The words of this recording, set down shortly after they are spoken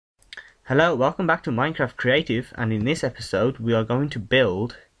Hello, welcome back to Minecraft Creative, and in this episode we are going to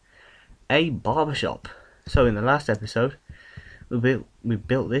build a barbershop. So in the last episode we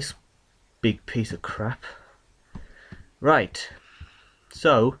built this big piece of crap. Right,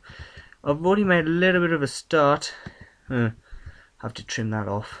 so I've already made a little bit of a start. Have to trim that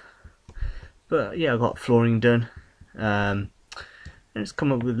off, but yeah, I got flooring done, and it's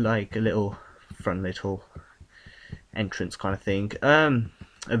come up with like a little front little entrance kind of thing.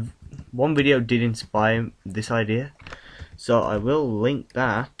 One video did inspire this idea, so I will link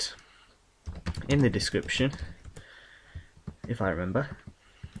that in the description if I remember,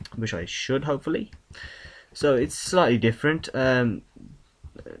 which I should hopefully. So it's slightly different.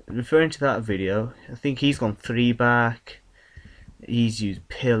 Referring to that video, I think he's gone 3 back. He's used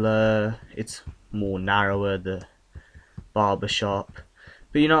pillar. It's more narrower, the barbershop.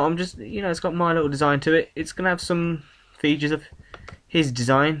 But I'm just, it's got my little design to it. It's gonna have some features of his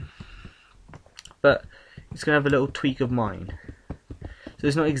design, but it's gonna have a little tweak of mine. So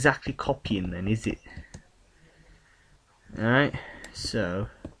it's not exactly copying then, is it? Alright, so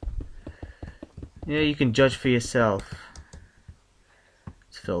yeah, you can judge for yourself.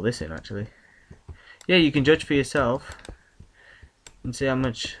 Let's fill this in actually. Yeah, you can judge for yourself and see how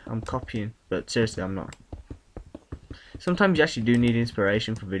much I'm copying, but seriously I'm not. Sometimes you actually do need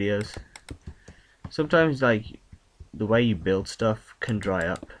inspiration for videos. Sometimes like the way you build stuff can dry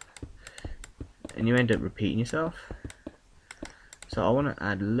up and you end up repeating yourself. So I want to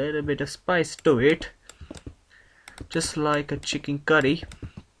add a little bit of spice to it, just like a chicken curry,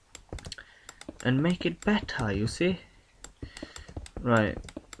 and make it better, you see. Right,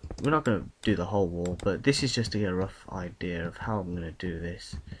 we're not going to do the whole wall, but this is just to get a rough idea of how I'm going to do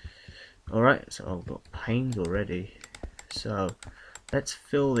this. Alright, so I've got panes already, so let's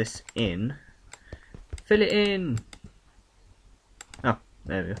fill this in. Fill it in! Oh,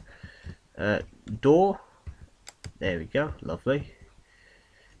 there we go. Door. There we go. Lovely.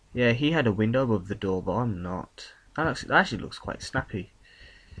 Yeah, he had a window above the door, but I'm not. That actually looks quite snappy.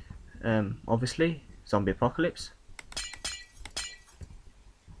 Obviously, zombie apocalypse.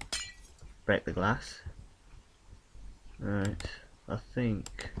 Break the glass. Right, I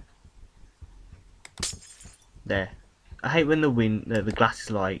think there. I hate when the glass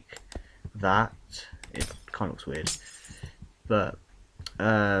is like that. It kind of looks weird. But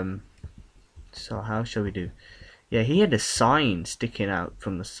so how shall we do? Yeah, he had a sign sticking out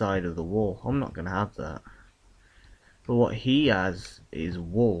from the side of the wall. I'm not gonna have that. But what he has is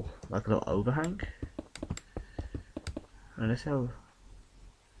wool, like a little overhang. And let's have.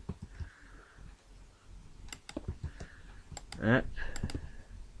 Yep.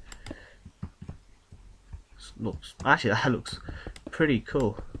 Looks actually that looks pretty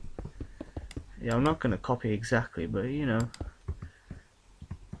cool. Yeah, I'm not gonna copy exactly, but yeah.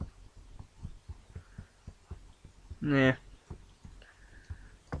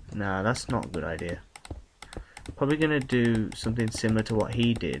 Nah, that's not a good idea. Probably gonna do something similar to what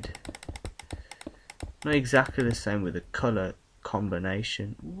he did. Not exactly the same with the color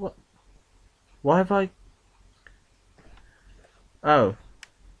combination. What? Why have I? Oh,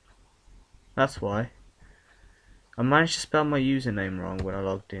 that's why. I managed to spell my username wrong when I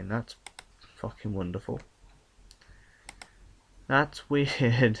logged in. That's fucking wonderful. That's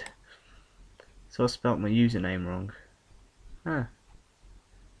weird. So I spelt my username wrong. Ah,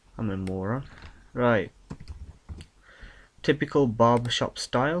 I'm a moron. Right. Typical barbershop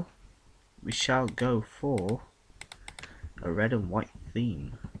style. We shall go for a red and white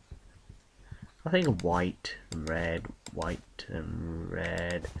theme. I think white, red, white, then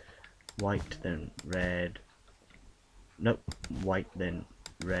red, white, then red. Nope, white, then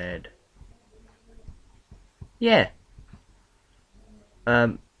red. Yeah.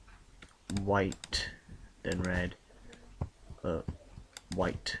 White, then red,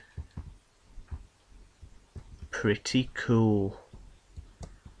 white. Pretty cool.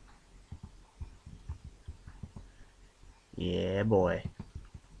 Yeah, boy.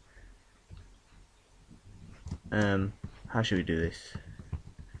 How should we do this?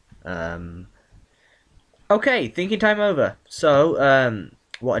 Okay, thinking time over. So,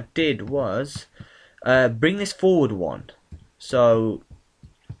 what I did was bring this forward one. So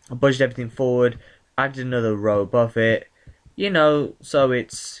I budgeted everything forward, added another row above it, so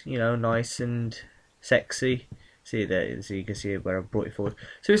it's nice and sexy. See there, so you can see where I brought it forward.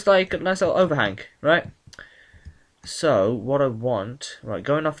 So it's like a nice little overhang, right? So what I want, right,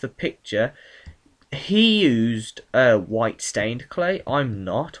 going off the picture, he used white stained clay. I'm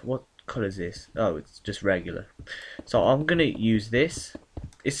not. What colour is this? Oh, it's just regular. So I'm gonna use this.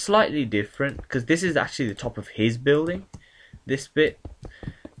 It's slightly different because this is actually the top of his building, this bit,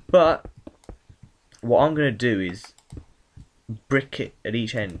 but what I'm gonna do is brick it at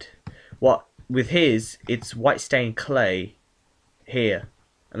each end. What with his, it's white stained clay here,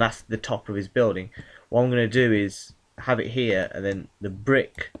 and that's the top of his building. What I'm gonna do is have it here, and then the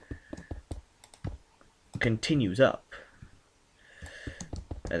brick continues up,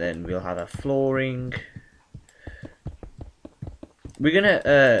 and then we'll have a flooring. We're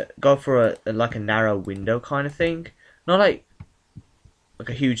gonna go for a like a narrow window kind of thing, not like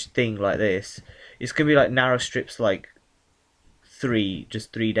a huge thing like this. It's gonna be like narrow strips, like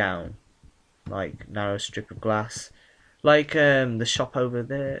just three down, like narrow strip of glass, like the shop over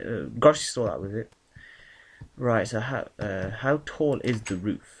there, grocery store that was it. Right, so how tall is the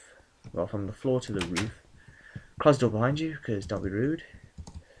roof? Well, from the floor to the roof. Close the door behind you, because don't be rude.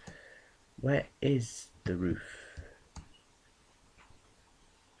 Where is the roof?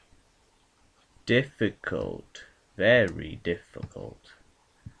 Difficult. Very difficult.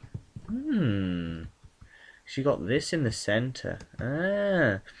 She got this in the center.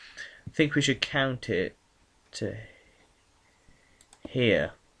 I think we should count it to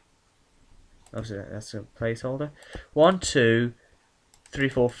here. Obviously, that's a placeholder. 1, 2, 3,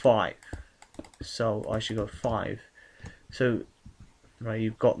 4, 5. So I should go 5. So, right,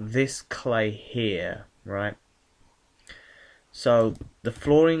 you've got this clay here, right? So the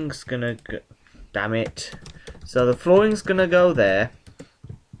flooring's gonna go, damn it. So the flooring's gonna go there,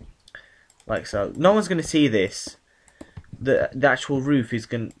 like so. No one's gonna see this. The actual roof is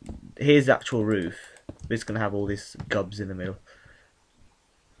gonna. Here's the actual roof. It's gonna have all this gubs in the middle.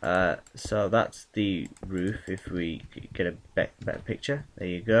 So that's the roof. If we get a better picture, there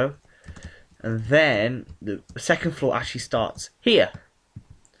you go. And then the second floor actually starts here.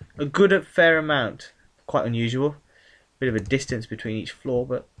 A good fair amount. Quite unusual. Bit of a distance between each floor,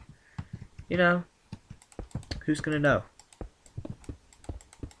 but you know, who's gonna know?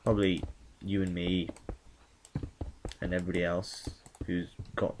 Probably you and me and everybody else who's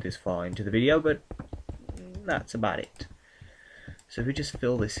got this far into the video, but that's about it. So if we just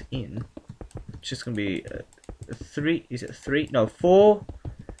fill this in, it's just gonna be a 3. Is it 3? No, 4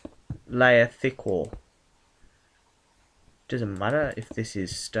 layer thick wall. Doesn't matter if this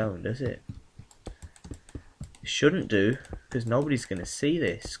is stone, does it? It shouldn't do, because nobody's gonna see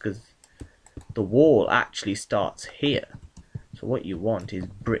this, because the wall actually starts here. So what you want is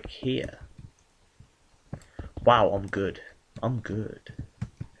brick here. Wow, I'm good. I'm good.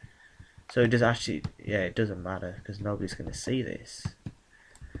 So it does actually, yeah, it doesn't matter because nobody's gonna see this.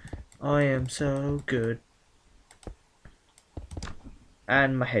 I am so good.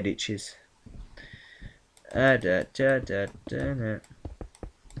 And my head itches. If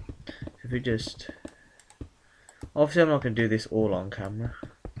we just, obviously I'm not gonna do this all on camera,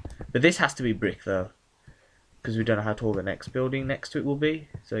 but this has to be brick though, because we don't know how tall the next building next to it will be.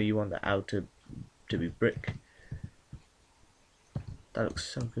 So you want the outer to be brick. That looks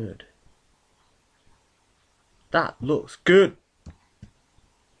so good. That looks good.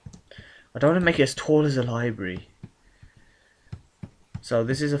 I don't want to make it as tall as a library. So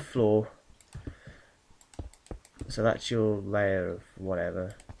this is a floor. So that's your layer of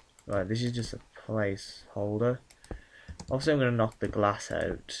whatever. Right, this is just a placeholder. Also, I'm going to knock the glass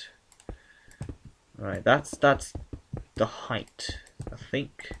out. Right, that's the height,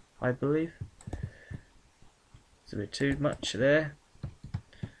 I believe. It's a bit too much there.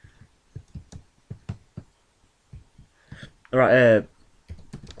 Right,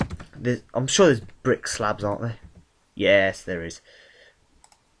 I'm sure there's brick slabs, aren't there? Yes, there is.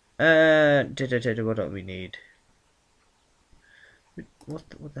 What do we need? What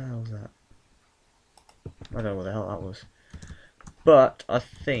the hell is that? I don't know what the hell that was. But I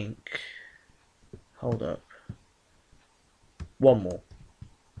think, hold up. One more.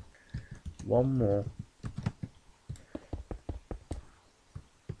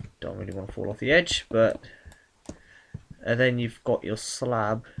 Don't really want to fall off the edge, but. And then you've got your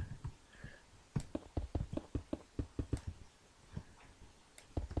slab.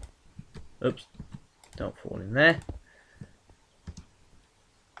 Oops, don't fall in there.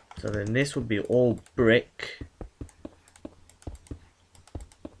 So then this would be all brick.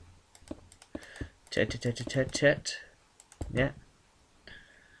 Yeah.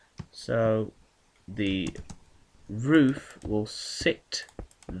 So the roof will sit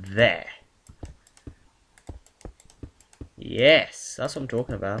there. Yes, that's what I'm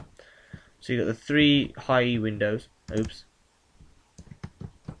talking about. So you got the 3 high windows. Oops.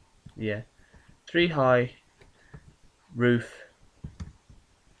 Yeah. 3 high, roof,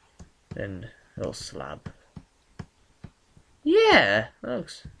 then a little slab. Yeah, that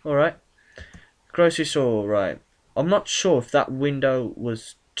looks alright. Grocery store, right. I'm not sure if that window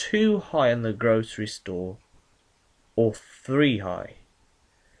was 2 high in the grocery store or 3 high.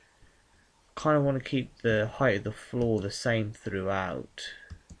 Kind of want to keep the height of the floor the same throughout.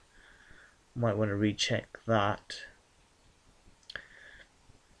 Might want to recheck that.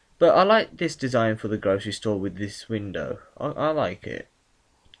 But I like this design for the grocery store with this window. I like it.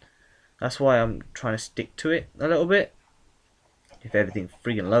 That's why I'm trying to stick to it a little bit. If everything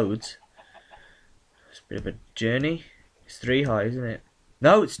friggin' loads. It's a bit of a journey. It's 3 high, isn't it?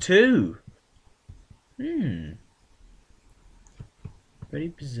 No, it's 2! Very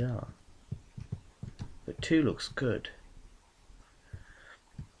bizarre. But 2 looks good.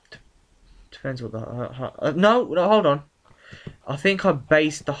 Depends what the... no, hold on. I think I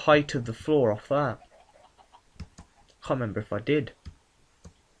based the height of the floor off that. Can't remember if I did.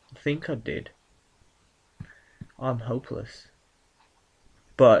 I think I did. I'm hopeless.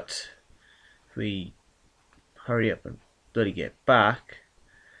 But if we hurry up and bloody get back,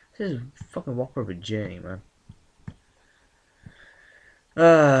 this is a fucking whopper of a journey, man.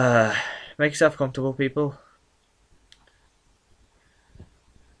 Make yourself comfortable, people.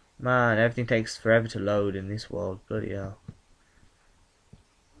 Man, everything takes forever to load in this world. Bloody hell.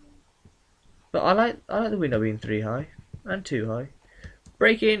 But I like the window being 3 high and 2 high.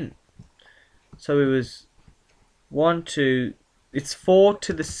 Break in. So it was 1, 2. It's 4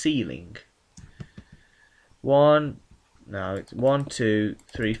 to the ceiling. 1. No, it's 1, 2,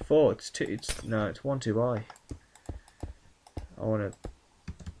 3, 4. It's 2. It's 1, 2 high. I want to.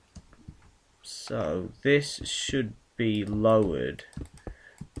 So this should be lowered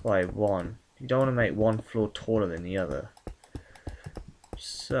by 1. You don't want to make one floor taller than the other.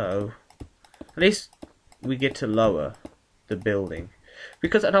 So at least we get to lower the building,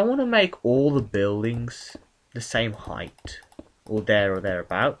 because I don't want to make all the buildings the same height or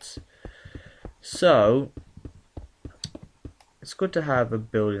thereabouts. So it's good to have a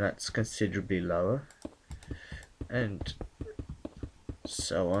building that's considerably lower, and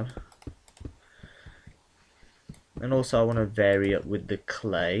so on. And also I want to vary it with the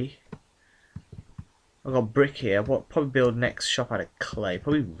clay. I've got brick here. I'll probably build next shop out of clay,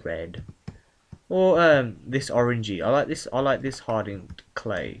 probably red, or this orangey. I like this hardened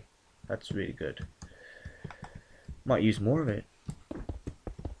clay. That's really good. Might use more of it.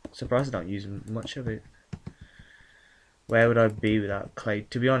 Surprised I don't use much of it. Where would I be without clay?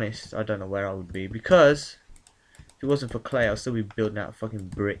 To be honest, I don't know where I would be, because if it wasn't for clay, I'll still be building out fucking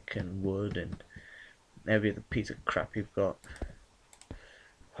brick and wood and every other piece of crap you've got.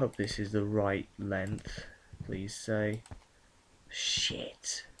 Hope this is the right length. Please say.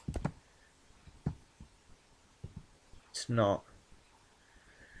 Shit. It's not.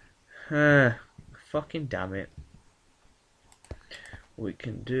 Fucking damn it. What we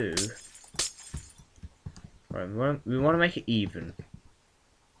can do. Right, we want to make it even.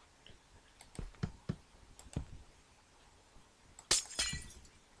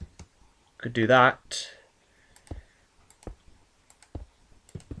 Could do that.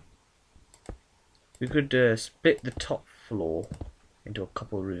 We could split the top floor into a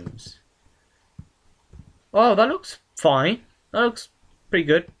couple rooms. Oh, that looks fine. That looks pretty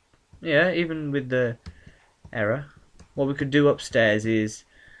good. Yeah, even with the error. What we could do upstairs is,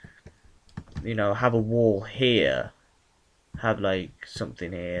 you know, have a wall here, have like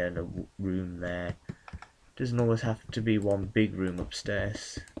something here and a room there. Doesn't always have to be one big room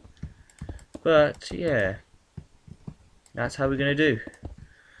upstairs. But yeah, that's how we're gonna do.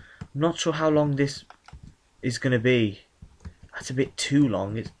 I'm not sure how long this is gonna be. That's a bit too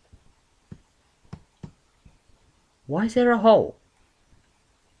long. It's... Why is there a hole?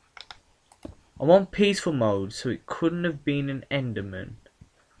 I'm on peaceful mode, so it couldn't have been an Enderman.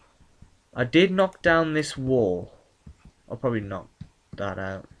 I did knock down this wall. I'll probably knock that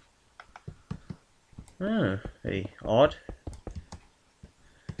out. Oh, very odd.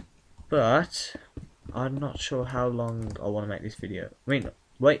 But I'm not sure how long I want to make this video. I mean,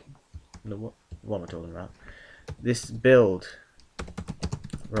 wait. No, what am I talking about? This build,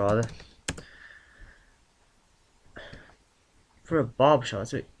 rather. For a barbershop,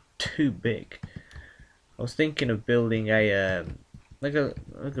 it's a bit too big. I was thinking of building a like a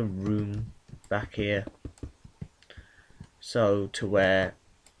room back here, so to where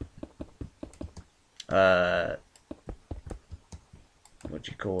what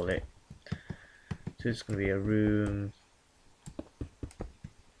do you call it? So it's gonna be a room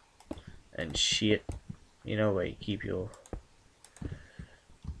and shit, you know, where you keep your...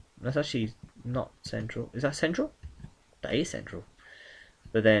 That's actually not central. Is that central? That is central.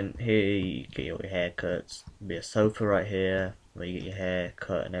 But then here you get your haircuts. Be a sofa right here where you get your hair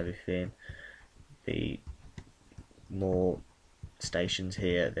cut and everything. Be more stations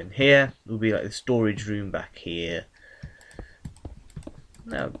here. Then here will be like the storage room back here.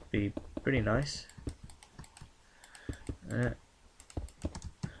 That would be pretty nice.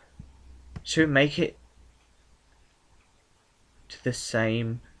 Should we make it to the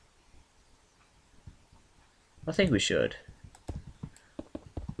same? I think we should.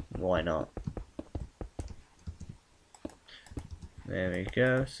 Why not? There we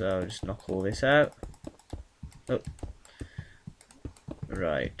go. So just knock all this out. Oh.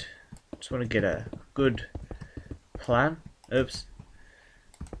 Right. Just want to get a good plan. Oops.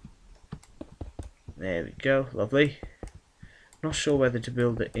 There we go. Lovely. Not sure whether to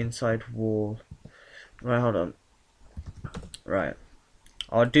build the inside wall. Right, hold on. Right.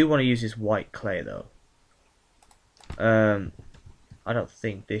 I do want to use this white clay though. I don't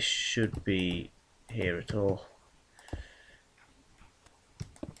think this should be here at all.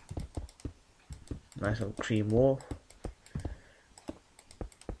 Nice little cream wall.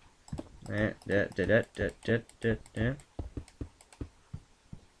 Yeah,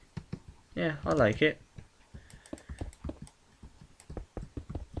 I like it.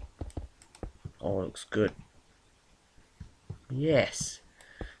 Oh, looks good. Yes.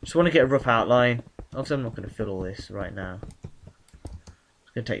 Just want to get a rough outline. Obviously, I'm not going to fill all this right now.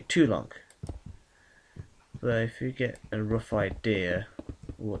 It's going to take too long. But if you get a rough idea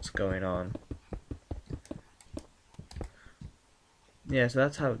of what's going on. Yeah, so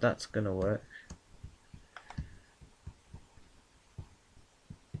that's how that's going to work.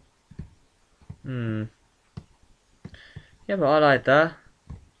 Yeah, but I like that.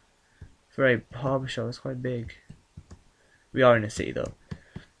 For a barber shop, it's quite big. We are in a city though.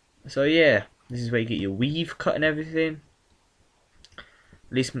 So yeah, this is where you get your weave cut and everything. At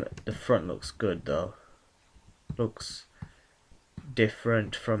least the front looks good though. Looks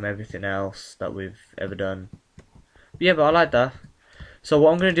different from everything else that we've ever done. But yeah, but I like that. So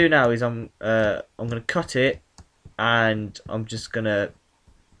what I'm gonna do now is I'm gonna cut it, and I'm just gonna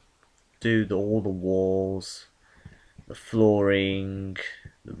do all the walls, the flooring,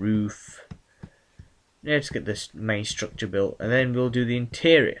 the roof. Yeah, just get this main structure built, and then we'll do the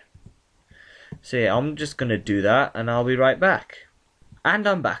interior. So yeah, I'm just gonna do that, and I'll be right back. And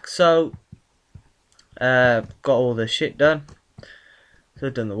I'm back. So got all the shit done. So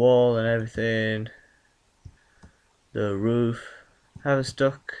I've done the wall and everything. The roof. Haven't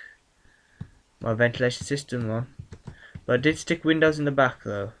stuck my ventilation system on, but I did stick windows in the back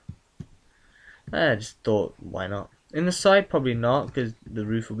though. I just thought, why not? In the side, probably not, because the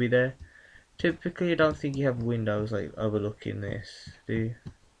roof will be there. Typically, I don't think you have windows like overlooking this, do you?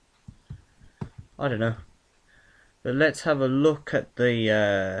 I don't know. But let's have a look at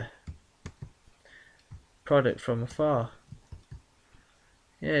the product from afar.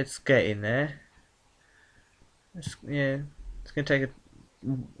 Yeah, it's getting there. It's gonna take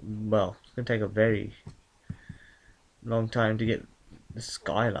it's gonna take a very long time to get the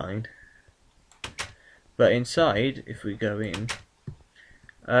skyline. But inside, if we go in,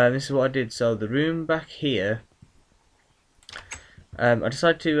 this is what I did. So the room back here, I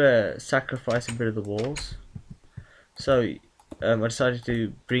decided to sacrifice a bit of the walls. So I decided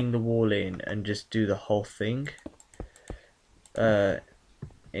to bring the wall in and just do the whole thing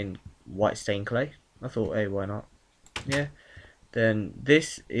in white stained clay. I thought, hey, why not? Yeah. Then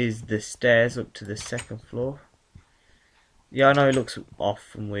this is the stairs up to the second floor. Yeah, I know it looks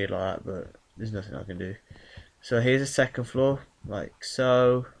off and weird like that, but there's nothing I can do. So here's the second floor, like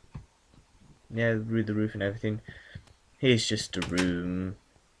so. Yeah, with the roof and everything. Here's just a room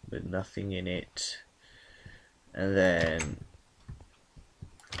with nothing in it. And then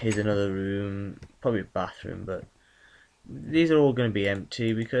here's another room, probably a bathroom, but these are all going to be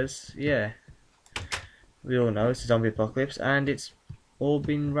empty because, yeah, we all know it's a zombie apocalypse and it's all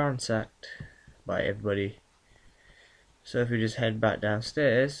been ransacked by everybody. So if we just head back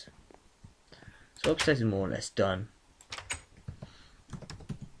downstairs, so upstairs is more or less done.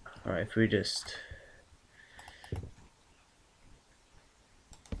 Alright, if we just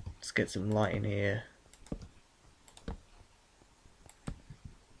let's get some light in here.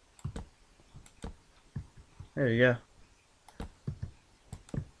 There we go.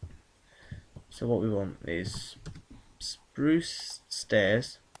 So what we want is spruce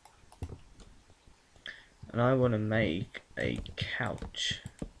stairs, and I want to make a couch.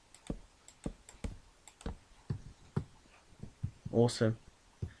 Awesome.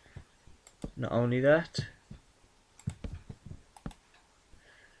 Not only that,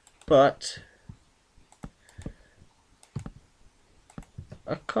 but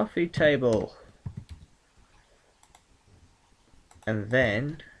a coffee table. And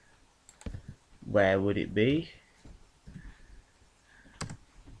then, where would it be?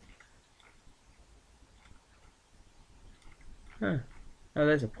 Huh. Oh,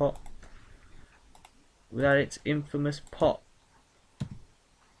 there's a pot. Without its infamous pot.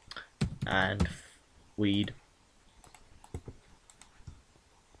 And weed.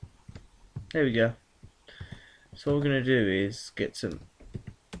 There we go. So what we're going to do is get some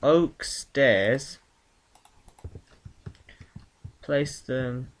oak stairs. Place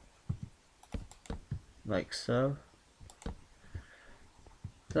them like so.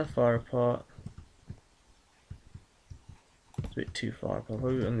 That far apart. It's a bit too far apart.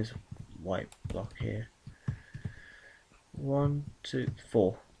 Probably on this white block here. 1, 2,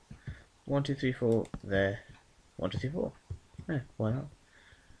 4. 1, 2, 3, 4. There. 1, 2, 3, 4. Yeah, why not?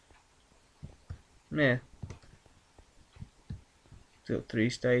 Yeah. Got 3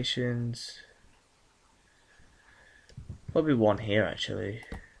 stations. Probably 1 here actually.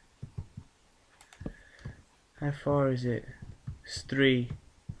 How far is it? It's 3.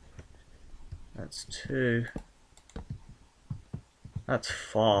 That's 2. That's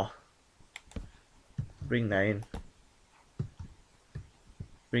far. Bring that in.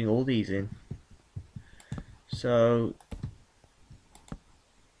 Bring all these in. So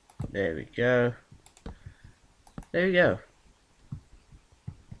there we go. There we go.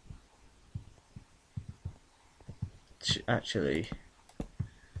 Actually,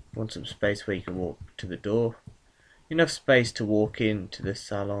 want some space where you can walk to the door. Enough space to walk into the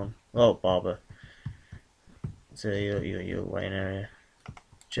salon. Oh, barber. So your waiting area.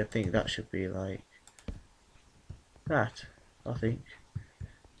 Do you think that should be like that? I think.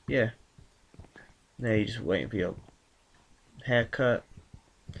 Yeah. Now you're just waiting for your haircut.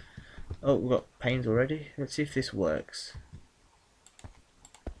 Oh, we've got panes already. Let's see if this works.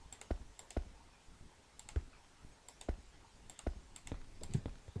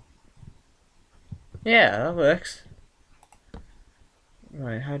 Yeah, that works.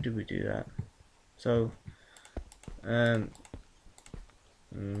 Right, how do we do that? So,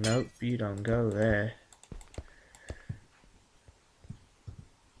 nope, you don't go there.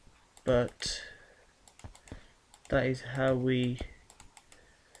 But that is how we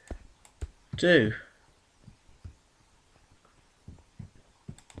do.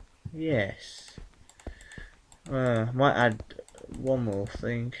 Yes. Might add one more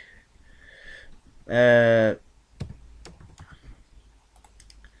thing. Let's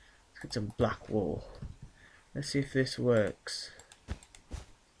get some black wool. Let's see if this works.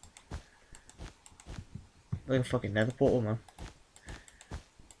 Like a fucking nether portal, man.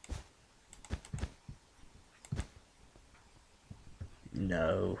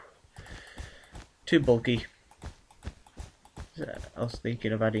 No. Too bulky. So I was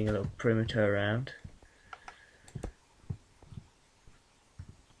thinking of adding a little perimeter around.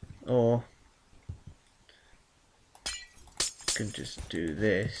 Or I can just do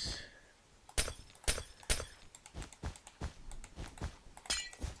this.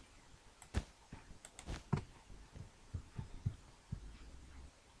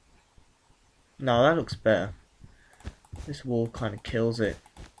 No, that looks better. This wall kind of kills it.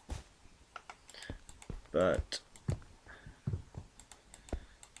 But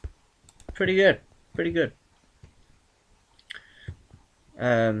pretty good. Pretty good.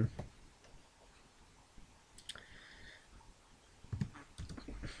 No.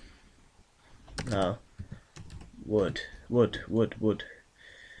 Wood. Probably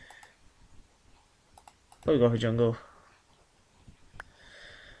go for jungle.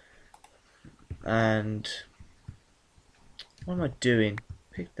 And what am I doing?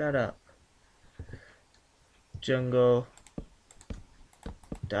 Pick that up. Jungle.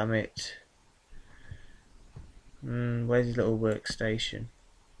 Damn it. Where's his little workstation?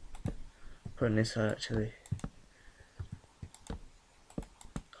 Put on this side actually.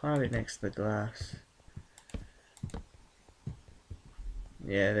 Can't have it next to the glass.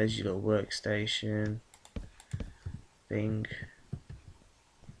 Yeah, there's your little workstation thing.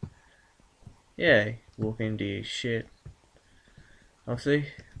 Yeah, walk into your shit. I'll see.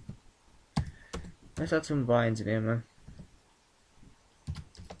 Let's add some vines in here, man.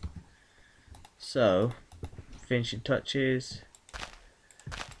 So, finishing touches.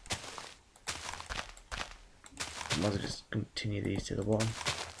 Might as well just continue these to the bottom.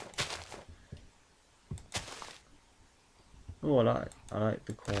 Oh, I like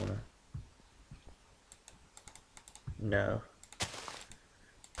the corner. No.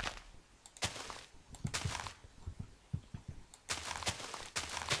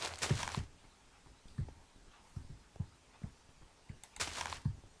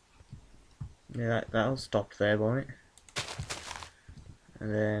 Yeah, that'll stop there, won't it?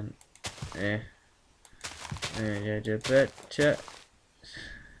 And then,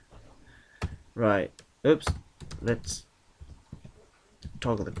 right. Oops. Let's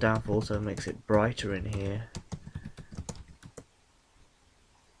toggle it down for also makes it brighter in here.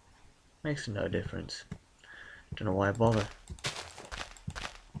 Makes no difference. Don't know why I bother.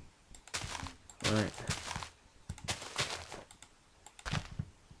 Right.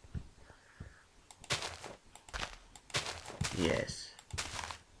 Yes.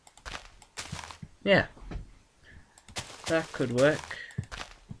 Yeah. That could work.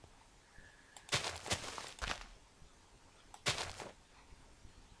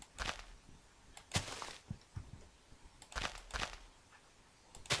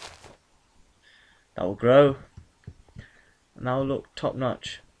 That will grow. And that will look top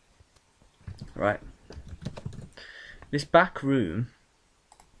notch. Right. This back room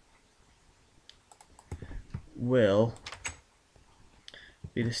will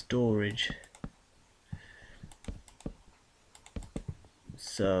be the storage.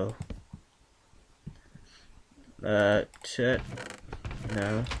 So no.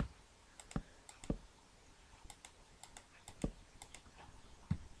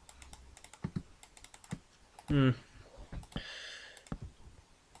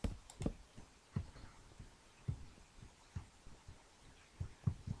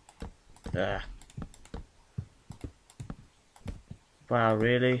 Ah. Wow,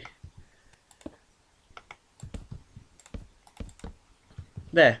 really?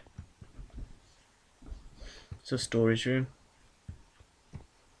 There. It's a storage room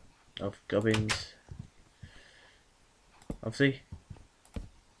of gubbins. Obviously,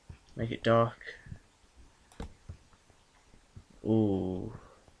 make it dark. Ooh,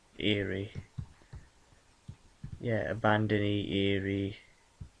 eerie. Yeah, abandoned-y, eerie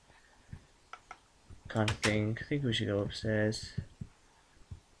kind of thing. I think we should go upstairs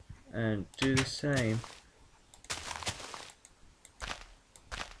and do the same.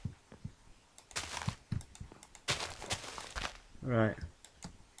 Right.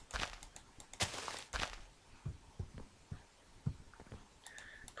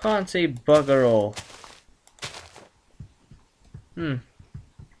 Can't see bugger all.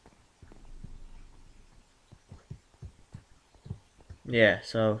 Yeah,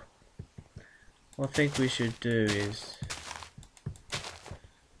 so what I think we should do is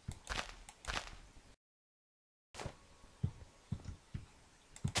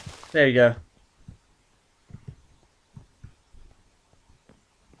there you go.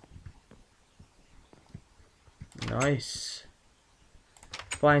 Nice.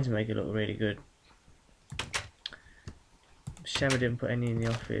 Blinds make it look really good. Shame I didn't put any in the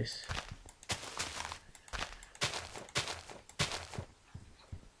office.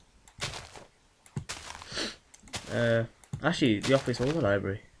 Actually, the office or the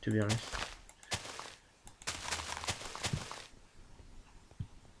library, to be honest.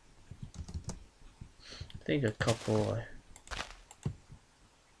 I think a couple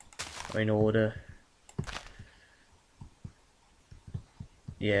are in order.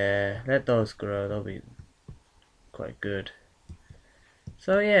 Yeah, let those grow, they'll be quite good.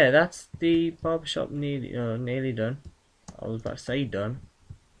 So yeah, that's the barbershop nearly done. I was about to say done.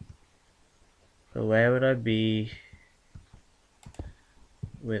 But where would I be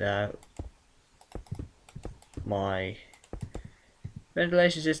without my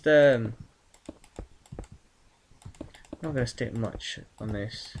ventilation system? I'm not going to stick much on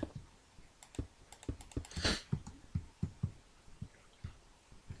this.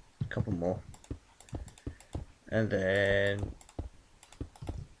 A couple more. And then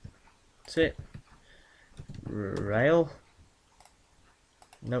that's it. Rail.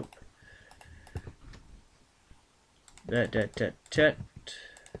 Nope.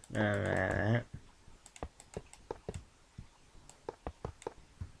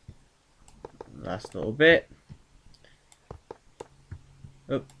 Last little bit.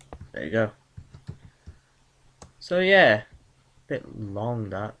 Oh, there you go. So yeah, bit long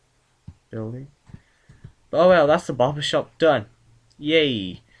that building. But oh well, that's the barbershop done.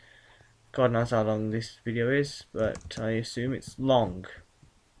 Yay! God knows how long this video is, but I assume it's long.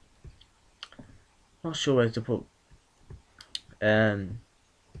 Not sure where to put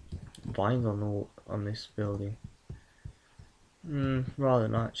vines on this building. Rather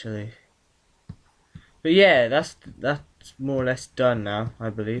not actually. But yeah, that's more or less done now, I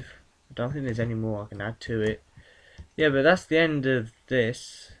believe. I don't think there's any more I can add to it. Yeah, but that's the end of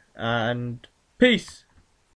this, and peace!